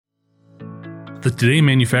The Today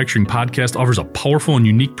Manufacturing podcast offers a powerful and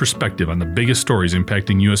unique perspective on the biggest stories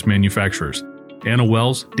impacting U.S. manufacturers. Anna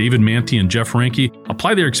Wells, David Manti, and Jeff Ranke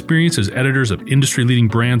apply their experience as editors of industry-leading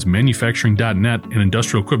brands Manufacturing.net and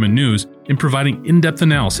Industrial Equipment News in providing in-depth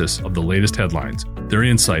analysis of the latest headlines. Their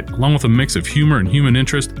insight, along with a mix of humor and human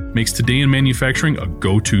interest, makes Today in Manufacturing a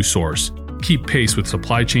go-to source. Keep pace with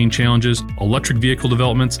supply chain challenges, electric vehicle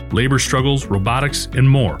developments, labor struggles, robotics, and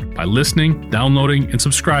more by listening, downloading, and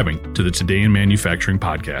subscribing to the Today in Manufacturing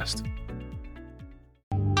podcast.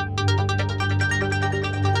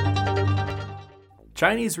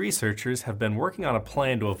 Chinese researchers have been working on a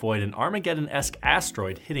plan to avoid an Armageddon-esque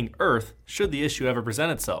asteroid hitting Earth should the issue ever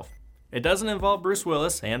present itself. It doesn't involve Bruce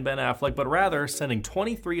Willis and Ben Affleck, but rather sending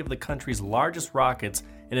 23 of the country's largest rockets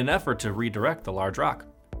in an effort to redirect the large rock.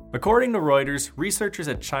 According to Reuters, researchers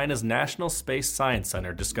at China's National Space Science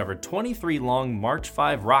Center discovered 23 long March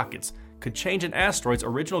 5 rockets could change an asteroid's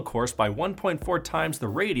original course by 1.4 times the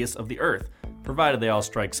radius of the Earth, provided they all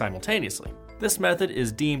strike simultaneously. This method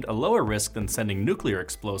is deemed a lower risk than sending nuclear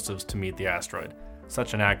explosives to meet the asteroid.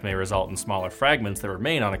 Such an act may result in smaller fragments that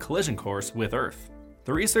remain on a collision course with Earth.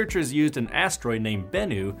 The researchers used an asteroid named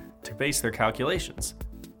Bennu to base their calculations.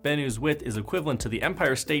 Bennu's width is equivalent to the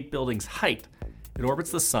Empire State Building's height. It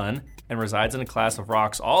orbits the Sun and resides in a class of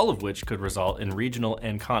rocks, all of which could result in regional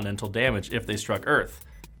and continental damage if they struck Earth.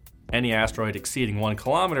 Any asteroid exceeding 1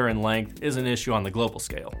 kilometer in length is an issue on the global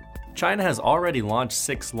scale. China has already launched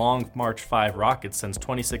 6 long March 5 rockets since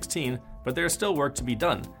 2016, but there is still work to be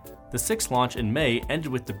done. The 6th launch in May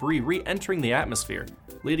ended with debris re-entering the atmosphere.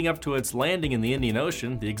 Leading up to its landing in the Indian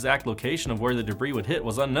Ocean, the exact location of where the debris would hit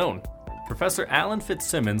was unknown. Professor Alan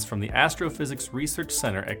Fitzsimmons from the Astrophysics Research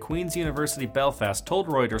Center at Queen's University Belfast told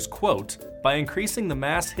Reuters, quote, "By increasing the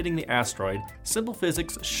mass hitting the asteroid, simple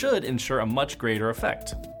physics should ensure a much greater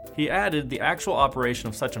effect." He added the actual operation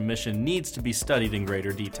of such a mission needs to be studied in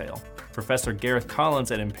greater detail. Professor Gareth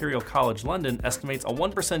Collins at Imperial College London estimates a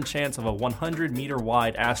 1% chance of a 100-meter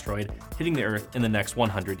wide asteroid hitting the Earth in the next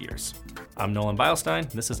 100 years. I'm Nolan Beilstein,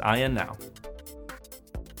 this is IN Now.